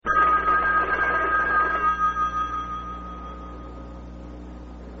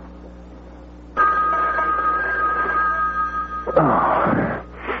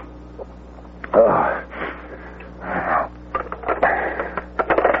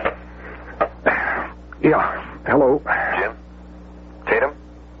Yeah. Hello. Jim? Tatum?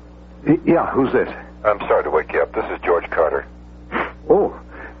 Yeah, who's this? I'm sorry to wake you up. This is George Carter. Oh,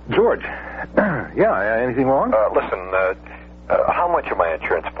 George. Yeah, anything wrong? Listen, how much are my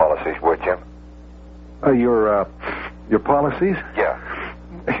insurance policies worth, Jim? Your policies? Yeah.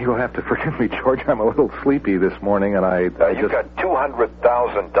 You'll have to forgive me, George. I'm a little sleepy this morning, and You've got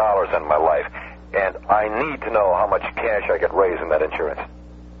 $200,000 in my life, and I need to know how much cash I could raise in that insurance.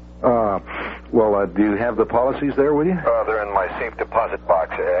 Well, do you have the policies there with you? They're in my safe deposit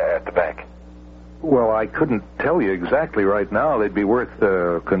box at the bank. Well, I couldn't tell you exactly right now. They'd be worth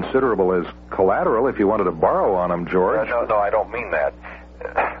considerable as collateral if you wanted to borrow on them, George. No, I don't mean that.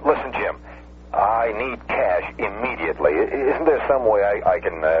 Listen, Jim, I need cash immediately. Isn't there some way I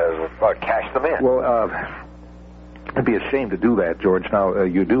can cash them in? Well, I'd be ashamed to do that, George. Now,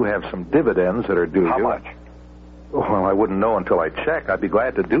 you do have some dividends that are due. How much? Well, I wouldn't know until I check. I'd be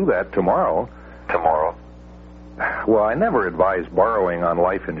glad to do that tomorrow. Tomorrow? Well, I never advise borrowing on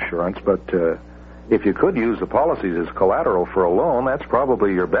life insurance, but if you could use the policies as collateral for a loan, that's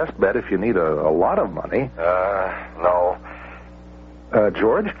probably your best bet if you need a lot of money. No.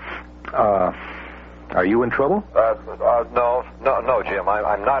 George, are you in trouble? No, Jim.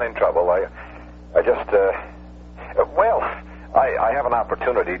 I'm not in trouble. I just, I have an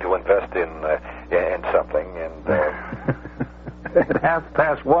opportunity to invest in something, and At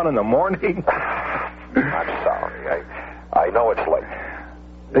 1:30 in the morning? I'm sorry. I know it's late.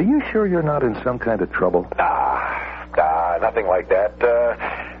 Are you sure you're not in some kind of trouble? Nothing like that.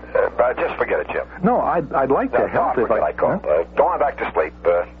 Just forget it, Jim. No, I'd like to help if I call. Go on back to sleep.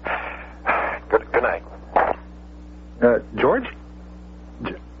 Good night. George?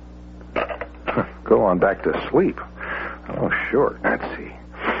 Go on back to sleep. Oh, sure. Let's see.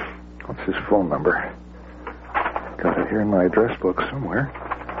 What's his phone number? Got it here in my address book somewhere.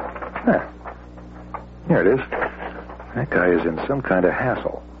 Here it is. That guy is in some kind of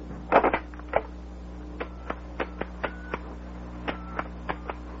hassle.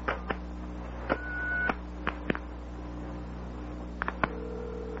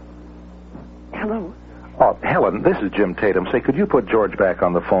 Hello? Oh, Helen, this is Jim Tatum. Say, could you put George back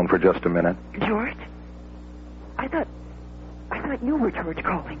on the phone for just a minute? George? I thought you were George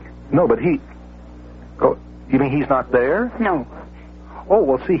calling. No, but he... Oh, you mean he's not there? No. Oh,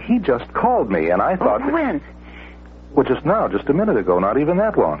 well, see, he just called me, and I thought... When? Well, just now, just a minute ago, not even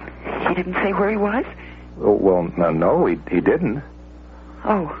that long. He didn't say where he was? Oh, well, no, he didn't.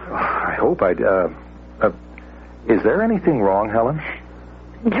 Oh. I hope I'd... is there anything wrong, Helen?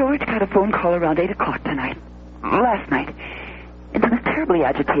 George got a phone call around 8 o'clock tonight. Last night. And he was terribly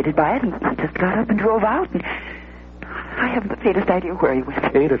agitated by it. He just got up and drove out, and I haven't the faintest idea where he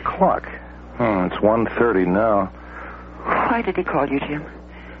went. 8 o'clock. It's 1:30 now. Why did he call you, Jim?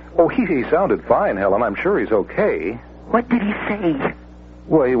 Oh, he sounded fine, Helen. I'm sure he's okay. What did he say?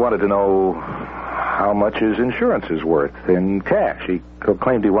 Well, he wanted to know how much his insurance is worth in cash. He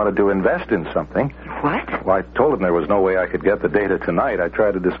claimed he wanted to invest in something. What? Well, I told him there was no way I could get the data tonight. I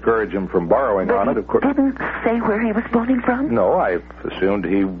tried to discourage him from borrowing on it. Of course, didn't say where he was phoning from? No, I assumed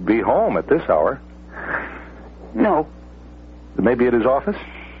he'd be home at this hour. No. Maybe at his office?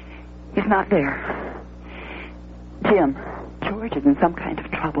 He's not there. Jim, George is in some kind of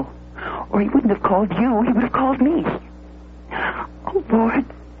trouble. Or he wouldn't have called you. He would have called me. Oh, Lord,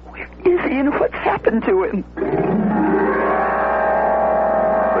 where is he and what's happened to him?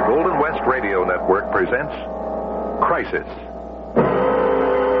 The Golden West Radio Network presents Crisis.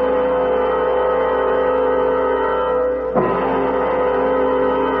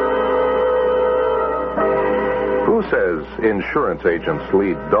 Who says insurance agents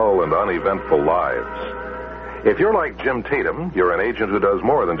lead dull and uneventful lives? If you're like Jim Tatum, you're an agent who does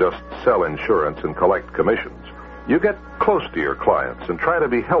more than just sell insurance and collect commissions. You get close to your clients and try to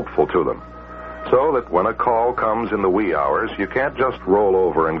be helpful to them, so that when a call comes in the wee hours, you can't just roll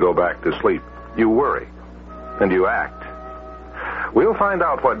over and go back to sleep. You worry, and you act. We'll find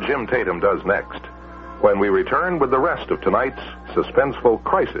out what Jim Tatum does next when we return with the rest of tonight's suspenseful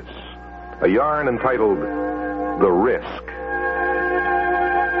Crisis, a yarn entitled The Risk.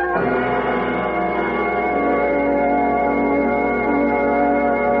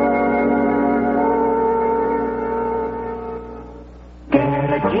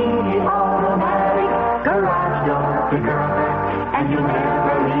 And you'll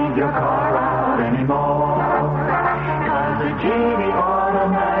never leave your car out anymore. 'Cause the Genie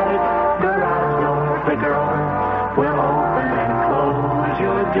Automatic Garage Door Picker will open and close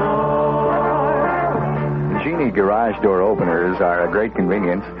your door. Genie garage door openers are a great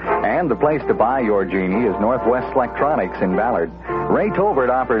convenience, and the place to buy your Genie is Northwest Electronics in Ballard. Ray Tolbert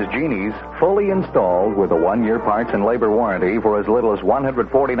offers Genies fully installed with a 1-year parts and labor warranty for as little as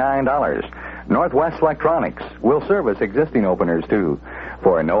 $149. Northwest Electronics will service existing openers, too.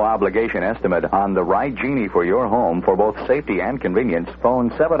 For a no-obligation estimate on the right Genie for your home for both safety and convenience,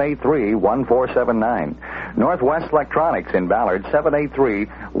 phone 783-1479. Northwest Electronics in Ballard,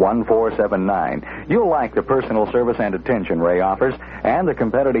 783-1479. You'll like the personal service and attention Ray offers, and the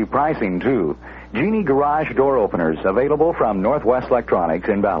competitive pricing, too. Genie garage door openers available from Northwest Electronics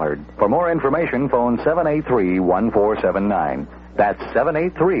in Ballard. For more information, phone 783-1479. That's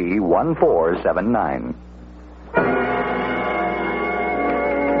 783-1479.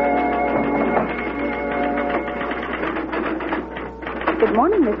 Good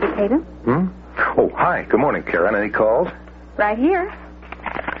morning, Mr. Tatum. Oh, hi. Good morning, Karen. Any calls? Right here.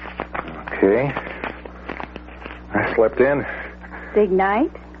 Okay. I slept in. Big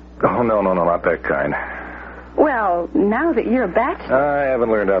night? Oh, no, not that kind. Well, now that you're a bachelor. I haven't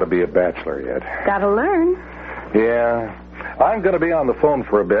learned how to be a bachelor yet. Gotta learn. Yeah. I'm going to be on the phone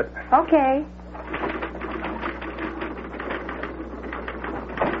for a bit. Okay.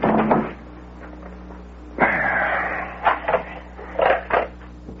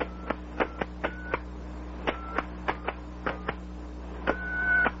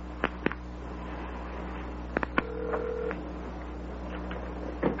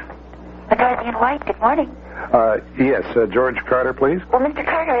 White, good morning. Yes, George Carter, please. Well, Mr.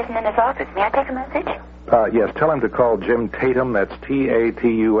 Carter isn't in his office. May I take a message? Yes, tell him to call Jim Tatum. That's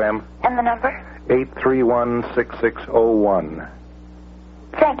Tatum. And the number? 831-6601.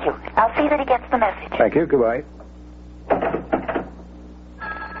 Thank you. I'll see that he gets the message. Thank you. Goodbye.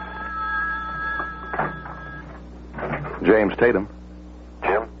 James Tatum.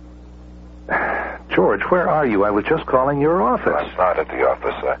 Jim? George, where are you? I was just calling your office. I'm not at the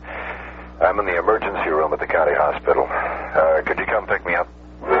office. I'm in the emergency room at the county hospital. Could you come pick me up?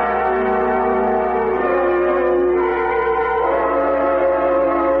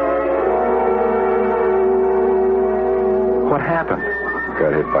 What happened?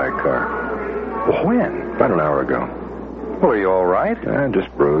 Got hit by a car. When? About an hour ago. Well, are you all right? Just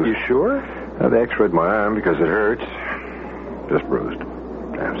bruised. You sure? They x-rayed my arm because it hurts. Just bruised.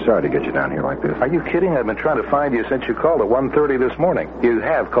 I'm sorry to get you down here like this. Are you kidding? I've been trying to find you since you called at 1:30 this morning. You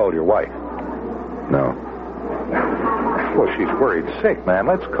have called your wife. No. Well, she's worried sick, man.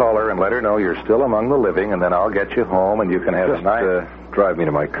 Let's call her and let her know you're still among the living, and then I'll get you home, and you can have Just a night. drive me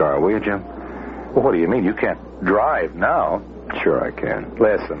to my car, will you, Jim? Well, what do you mean? You can't drive now. Sure I can.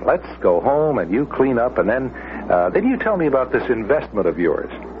 Listen, let's go home, and you clean up, and then you tell me about this investment of yours.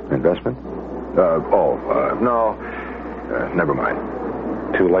 Investment? No. Never mind.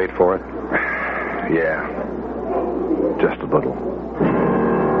 Too late for it? Yeah. Just a little.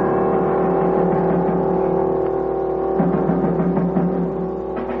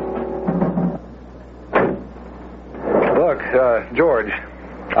 Look, George,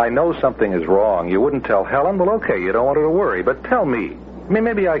 I know something is wrong. You wouldn't tell Helen? Well, okay, you don't want her to worry, but tell me.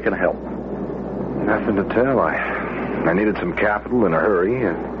 Maybe I can help. Nothing to tell. I needed some capital in a hurry.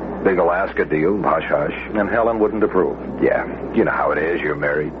 A big Alaska deal, hush-hush. And Helen wouldn't approve? Yeah. You know how it is. You're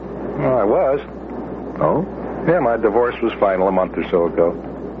married. Well, I was. Oh? Yeah, my divorce was final a month or so ago.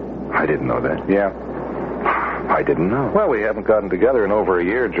 I didn't know that. Yeah. I didn't know. Well, we haven't gotten together in over a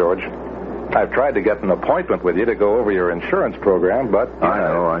year, George. I've tried to get an appointment with you to go over your insurance program, but... I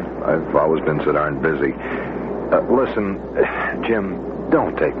know. I've always been so darn busy. Listen, Jim,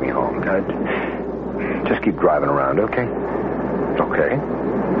 don't take me home. Just keep driving around, okay? Okay.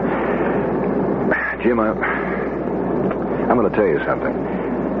 Jim, I'm going to tell you something.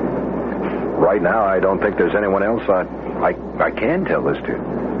 Right now, I don't think there's anyone else I can tell this to.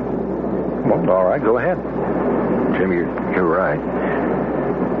 Well, all right, go ahead. Jim, you're right.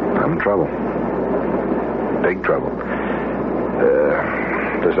 I'm in trouble. Big trouble.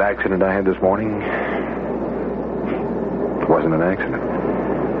 This accident I had this morning wasn't an accident.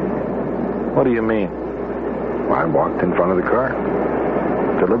 What do you mean? Well, I walked in front of the car.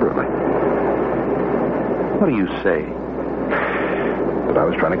 Deliberately. What do you say? That I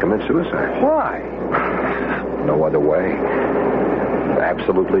was trying to commit suicide. Why? No other way.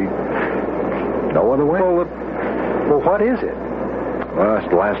 Absolutely no other way. Well, what is it? Well,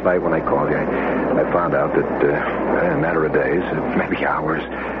 last night when I called you, I found out that in a matter of days, maybe hours,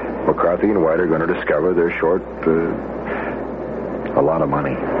 McCarthy and White are going to discover they're short a lot of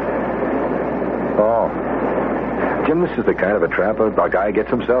money. Oh. Jim, this is the kind of a trap a guy gets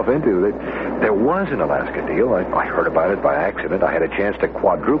himself into. There was an Alaska deal. I heard about it by accident. I had a chance to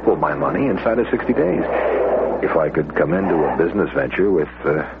quadruple my money inside of 60 days. If I could come into a business venture with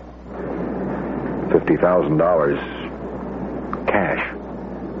 $50,000 cash,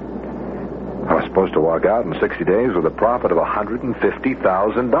 I was supposed to walk out in 60 days with a profit of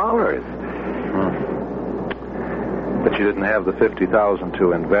 $150,000. But you didn't have the $50,000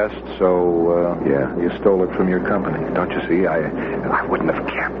 to invest, so Yeah. you stole it from your company. Don't you see? I wouldn't have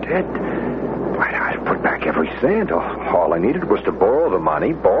kept it. I put back every cent. All I needed was to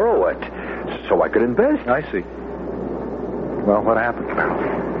borrow it, so I could invest. I see. Well, what happened?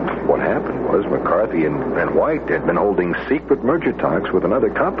 What happened was McCarthy and White had been holding secret merger talks with another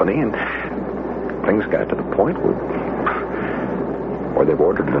company, and things got to the point where they've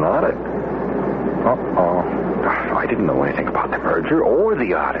ordered an audit. Uh-oh. I didn't know anything about the merger or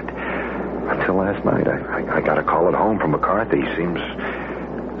the audit until last night. I got a call at home from McCarthy. Seems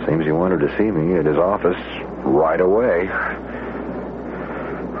he wanted to see me at his office right away.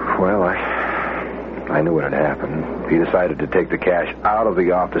 Well, I knew what had happened. He decided to take the cash out of the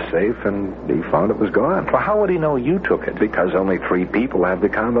office safe, and he found it was gone. Well, how would he know you took it? Because only 3 people have the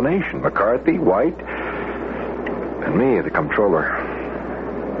combination. McCarthy, White, and me, the comptroller.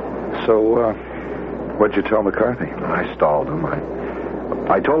 So, what'd you tell McCarthy? I stalled him.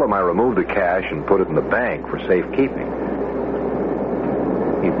 I told him I removed the cash and put it in the bank for safekeeping.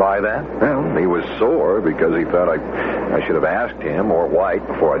 He buy that? Well, he was sore because he thought I should have asked him or White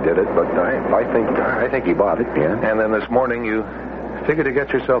before I did it, but I think he bought it, yeah. And then this morning you figured to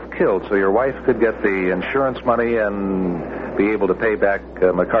get yourself killed so your wife could get the insurance money and be able to pay back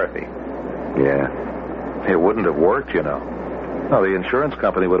McCarthy. Yeah. It wouldn't have worked, you know. No, the insurance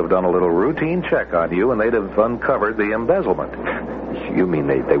company would have done a little routine check on you, and they'd have uncovered the embezzlement. You mean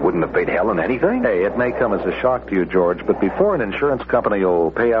they wouldn't have paid Helen anything? Hey, it may come as a shock to you, George, but before an insurance company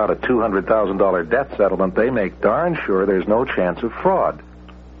will pay out a $200,000 death settlement, they make darn sure there's no chance of fraud.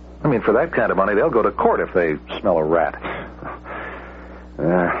 I mean, for that kind of money, they'll go to court if they smell a rat.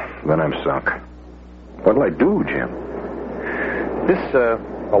 Then I'm sunk. What'll I do, Jim? This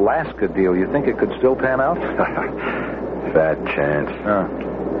Alaska deal, you think it could still pan out? Fat chance.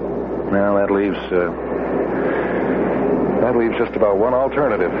 Well, that leaves just about one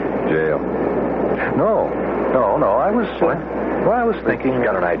alternative. Jail. No. I was thinking. You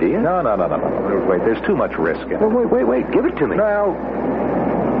got an idea? No. Wait, there's too much risk in it. Well, wait. Give it to me. Well,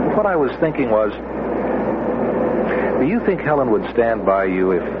 what I was thinking was, do you think Helen would stand by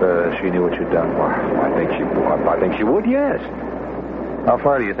you if she knew what you'd done? Well, I think she would, yes. How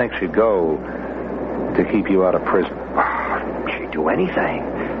far do you think she'd go to keep you out of prison? She'd do anything.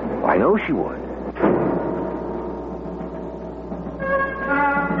 I know she would.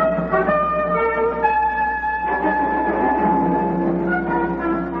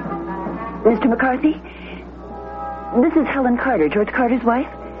 Mr. McCarthy, this is Helen Carter, George Carter's wife.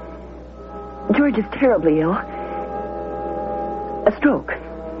 George is terribly ill. A stroke.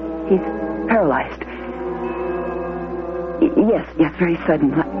 He's paralyzed. Yes, very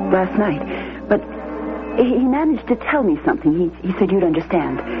sudden, last night. But he managed to tell me something. He said you'd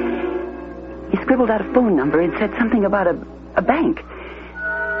understand. He scribbled out a phone number and said something about a bank.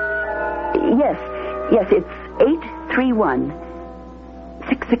 Yes, it's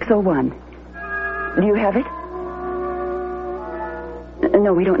 831-6601. Do you have it?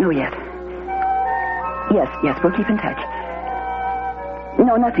 No, we don't know yet. Yes, we'll keep in touch.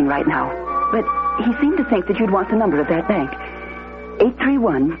 No, nothing right now. But he seemed to think that you'd want the number of that bank.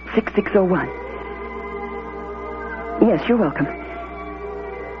 831-6601. Yes, you're welcome.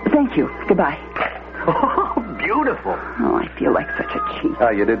 Thank you. Goodbye. Oh, beautiful. Oh, I feel like such a cheat.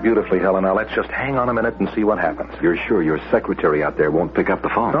 You did beautifully, Helen. Now, let's just hang on a minute and see what happens. You're sure your secretary out there won't pick up the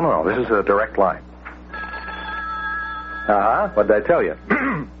phone? No. This is a direct line. What did I tell you?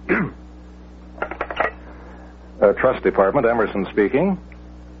 Trust Department, Emerson speaking.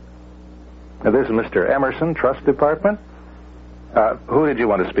 This is Mr. Emerson, Trust Department. Who did you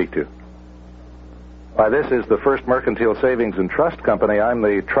want to speak to? This is the First Mercantile Savings and Trust Company. I'm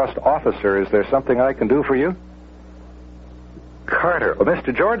the trust officer. Is there something I can do for you? Carter. Oh,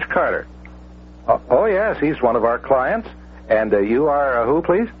 Mr. George Carter. Oh, yes, he's one of our clients. And you are who,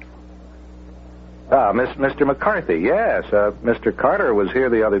 please? Mr. McCarthy, yes. Mr. Carter was here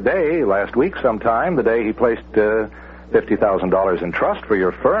the other day, last week sometime, the day he placed $50,000 in trust for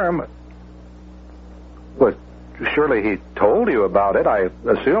your firm. But surely he told you about it. I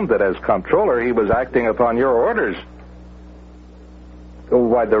assumed that as comptroller he was acting upon your orders.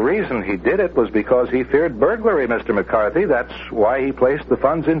 Why, the reason he did it was because he feared burglary, Mr. McCarthy. That's why he placed the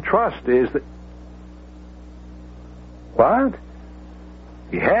funds in trust, is that... What?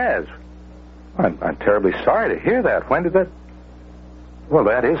 He has? I'm terribly sorry to hear that. When did that... Well,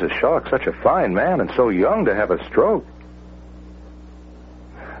 that is a shock. Such a fine man and so young to have a stroke.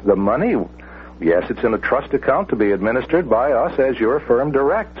 The money... Yes, it's in a trust account to be administered by us as your firm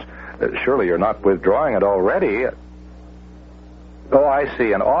directs. Surely you're not withdrawing it already. Oh, I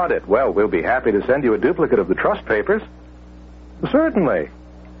see, an audit. Well, we'll be happy to send you a duplicate of the trust papers. Certainly.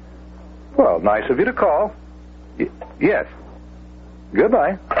 Well, nice of you to call. Yes.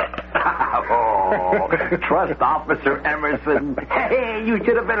 Goodbye. Oh, Trust Officer Emerson. Hey, you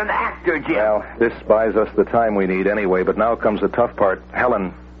should have been an actor, Jim. Well, this buys us the time we need anyway, but now comes the tough part.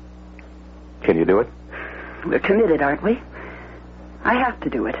 Helen, can you do it? We're committed, aren't we? I have to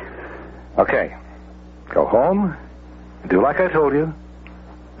do it. Okay. Go home, do like I told you,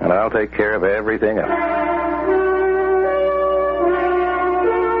 and I'll take care of everything else.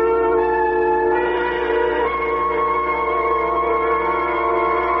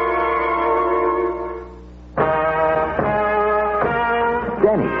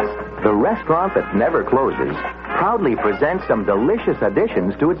 Denny's, the restaurant that never closes, proudly presents some delicious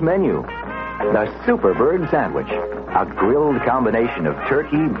additions to its menu. The Superbird Sandwich, a grilled combination of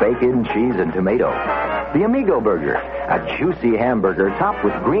turkey, bacon, cheese, and tomato. The Amigo Burger, a juicy hamburger topped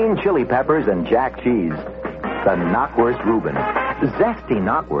with green chili peppers and jack cheese. The Knockwurst Reuben, zesty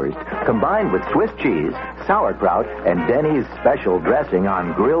knockwurst combined with Swiss cheese, sauerkraut, and Denny's special dressing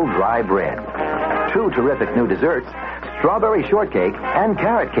on grilled dry bread. Two terrific new desserts, strawberry shortcake and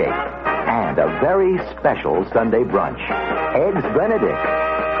carrot cake. And a very special Sunday brunch, Eggs Benedict.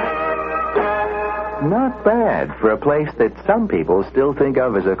 Not bad for a place that some people still think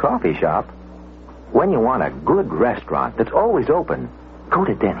of as a coffee shop. When you want a good restaurant that's always open, go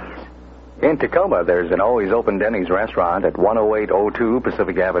to Denny's. In Tacoma, there's an always open Denny's restaurant at 10802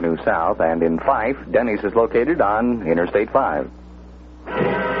 Pacific Avenue South, and in Fife, Denny's is located on Interstate 5.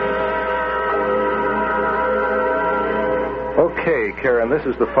 Okay, Karen, this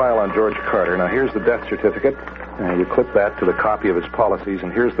is the file on George Carter. Now, here's the death certificate. You clip that to the copy of his policies,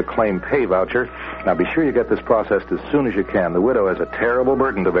 and here's the claim pay voucher. Now, be sure you get this processed as soon as you can. The widow has a terrible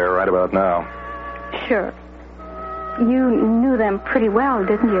burden to bear right about now. Sure. You knew them pretty well,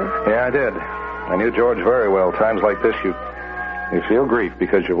 didn't you? Yeah, I did. I knew George very well. Times like this, you feel grief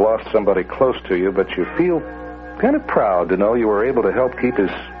because you've lost somebody close to you, but you feel kind of proud to know you were able to help keep his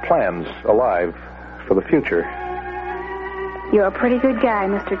plans alive for the future. You're a pretty good guy,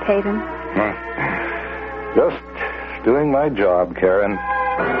 Mr. Tatum. Just doing my job, Karen.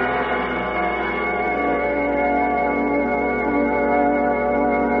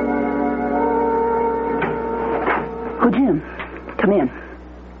 Oh, Jim, come in.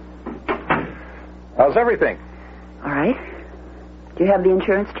 How's everything? All right. Do you have the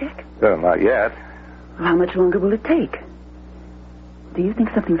insurance check? Not yet. Well, how much longer will it take? Do you think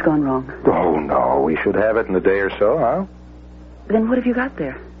something's gone wrong? Oh, no. We should have it in a day or so, huh? Then what have you got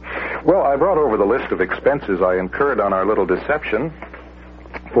there? Well, I brought over the list of expenses I incurred on our little deception.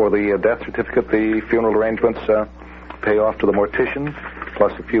 For the death certificate, the funeral arrangements, pay off to the mortician,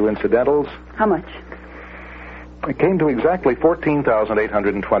 plus a few incidentals. How much? It came to exactly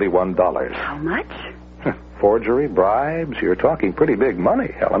 $14,821. How much? Forgery, bribes, you're talking pretty big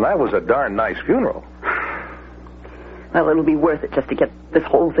money, Helen. That was a darn nice funeral. Well, it'll be worth it just to get this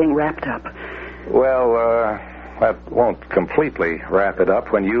whole thing wrapped up. Well, that won't completely wrap it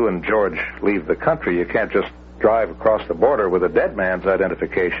up. When you and George leave the country, you can't just drive across the border with a dead man's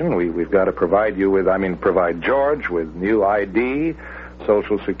identification. We've got to provide George with new ID,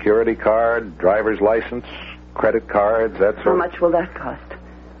 Social Security card, driver's license, credit cards, that sort of... How much will that cost?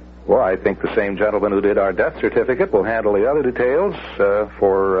 Well, I think the same gentleman who did our death certificate will handle the other details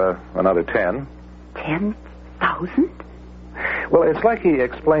for another 10. 10,000? Well, it's like he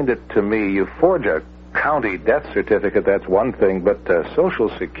explained it to me. You forge a county death certificate, that's one thing, but a Social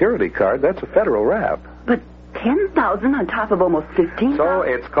Security card, that's a federal rap. But 10,000 on top of almost 15,000? So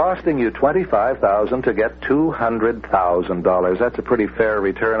it's costing you $25,000 to get $200,000. That's a pretty fair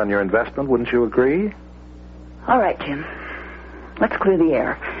return on your investment, wouldn't you agree? All right, Jim. Let's clear the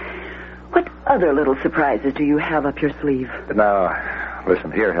air. What other little surprises do you have up your sleeve? Now,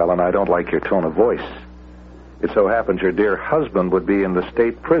 listen here, Helen, I don't like your tone of voice. It so happens your dear husband would be in the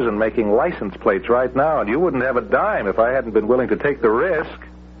state prison making license plates right now, and you wouldn't have a dime if I hadn't been willing to take the risk.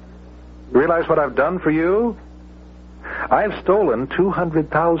 Realize what I've done for you? I've stolen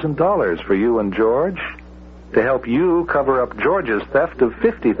 $200,000 for you and George to help you cover up George's theft of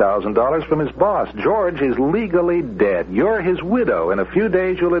 $50,000 from his boss. George is legally dead. You're his widow. In a few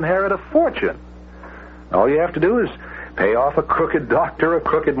days, you'll inherit a fortune. All you have to do is pay off a crooked doctor, a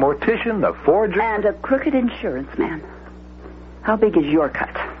crooked mortician, a forger. And a crooked insurance man. How big is your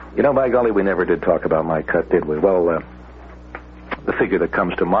cut? You know, by golly, we never did talk about my cut, did we? Well, the figure that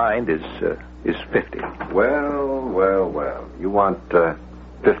comes to mind is 50. Well. You want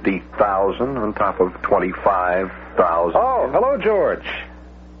 50,000 on top of 25,000? Oh, hello, George.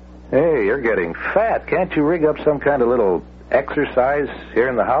 Hey, you're getting fat. Can't you rig up some kind of little exercise here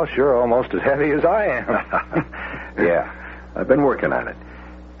in the house? You're almost as heavy as I am. Yeah, I've been working on it.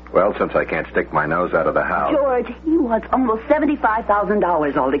 Well, since I can't stick my nose out of the house... George, he wants almost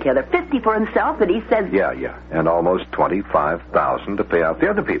 $75,000 altogether. 50 for himself, and he says... Yeah. And almost 25,000 to pay out the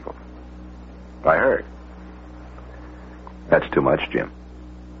other people. I heard. That's too much, Jim.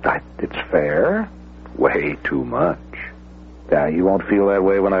 It's fair. Way too much. Yeah, you won't feel that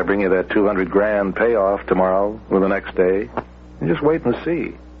way when I bring you that $200,000 payoff tomorrow or the next day. You just wait and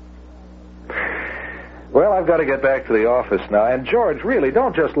see. Well, I've got to get back to the office now. And, George, really,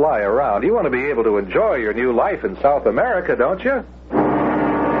 don't just lie around. You want to be able to enjoy your new life in South America, don't you?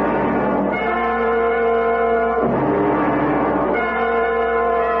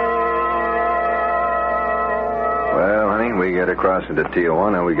 Well, honey, we get across into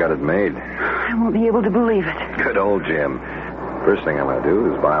Tijuana. We got it made. I won't be able to believe it. Good old Jim. First thing I'm going to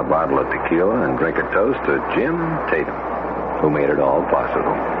do is buy a bottle of tequila and drink a toast to Jim Tatum, who made it all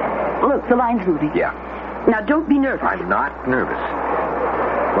possible. Look, the line's moving. Yeah. Now, don't be nervous. I'm not nervous.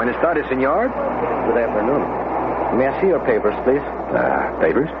 Buenas tardes, senor. Good afternoon. May I see your papers, please?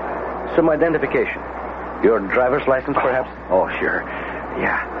 Papers? Some identification. Your driver's license, perhaps? Oh, sure.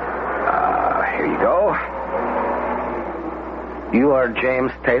 Yeah. Here you go. You are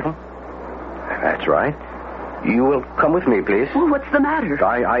James Tatum? That's right. You will come with me, please. Well, what's the matter?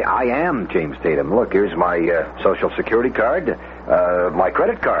 I am James Tatum. Look, here's my Social Security card, my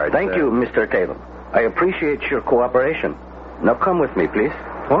credit card. Thank you, Mr. Tatum. I appreciate your cooperation. Now come with me, please.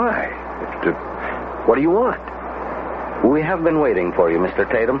 Why? What do you want? We have been waiting for you, Mr.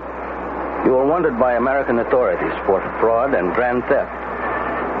 Tatum. You were wanted by American authorities for fraud and grand theft,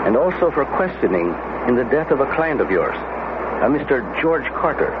 and also for questioning in the death of a client of yours, Mr. George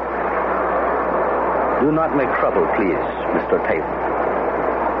Carter. Do not make trouble, please, Mr. Tatum.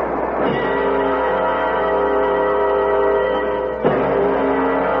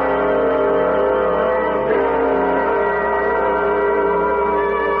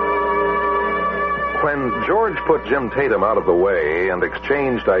 When George put Jim Tatum out of the way and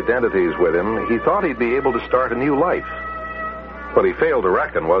exchanged identities with him, he thought he'd be able to start a new life. What he failed to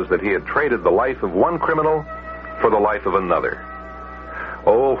reckon was that he had traded the life of one criminal for the life of another.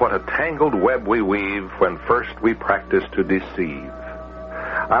 Oh, what a tangled web we weave when first we practice to deceive.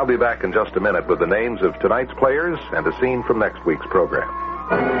 I'll be back in just a minute with the names of tonight's players and a scene from next week's program.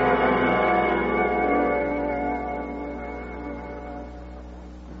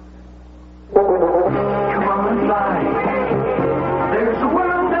 Come on, fly. There's a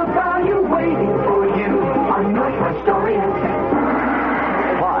world of value waiting for you on Northwest Orient.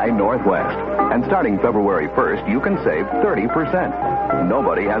 Fly Northwest. And starting February 1st, you can save 30%.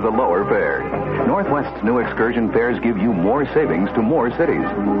 Nobody has a lower fare. Northwest's new excursion fares give you more savings to more cities.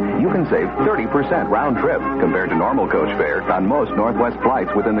 You can save 30% round trip compared to normal coach fare on most Northwest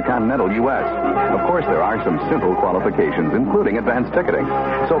flights within the continental U.S. Of course, there are some simple qualifications, including advanced ticketing.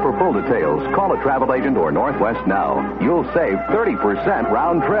 So for full details, call a travel agent or Northwest now. You'll save 30%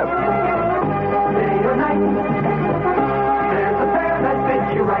 round trip. Day or night, there's a fare that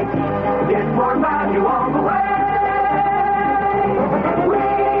fits you right. Get more value all the way. We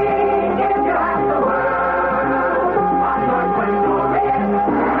give you half the world on Northwest Orient.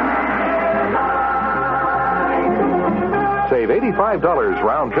 Save $85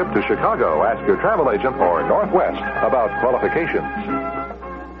 round trip to Chicago. Ask your travel agent or Northwest about qualifications.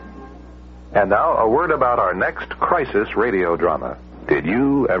 And now, a word about our next crisis radio drama. Did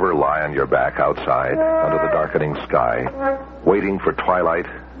you ever lie on your back outside under the darkening sky, waiting for twilight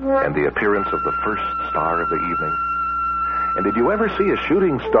and the appearance of the first star of the evening? And did you ever see a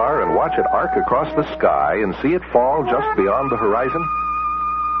shooting star and watch it arc across the sky and see it fall just beyond the horizon?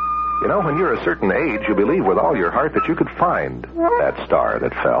 You know, when you're a certain age, you believe with all your heart that you could find that star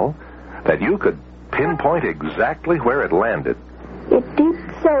that fell, that you could pinpoint exactly where it landed. It did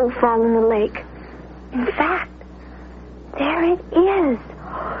so fall in the lake. In fact, there it is,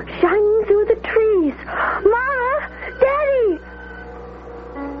 shining through the trees. Mama! Daddy!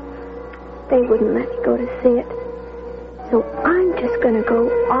 They wouldn't let me go to see it. So I'm just going to go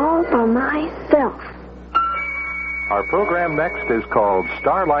all by myself. Our program next is called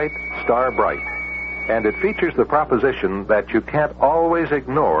Starlight, Star Bright, and it features the proposition that you can't always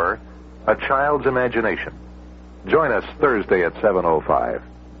ignore a child's imagination. Join us Thursday at 7:05.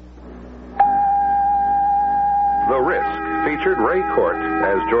 The Risk featured Ray Court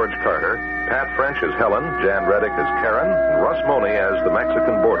as George Carter, Pat French as Helen, Jan Reddick as Karen, and Russ Money as the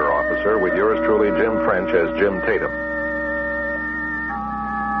Mexican border officer, with yours truly, Jim French, as Jim Tatum.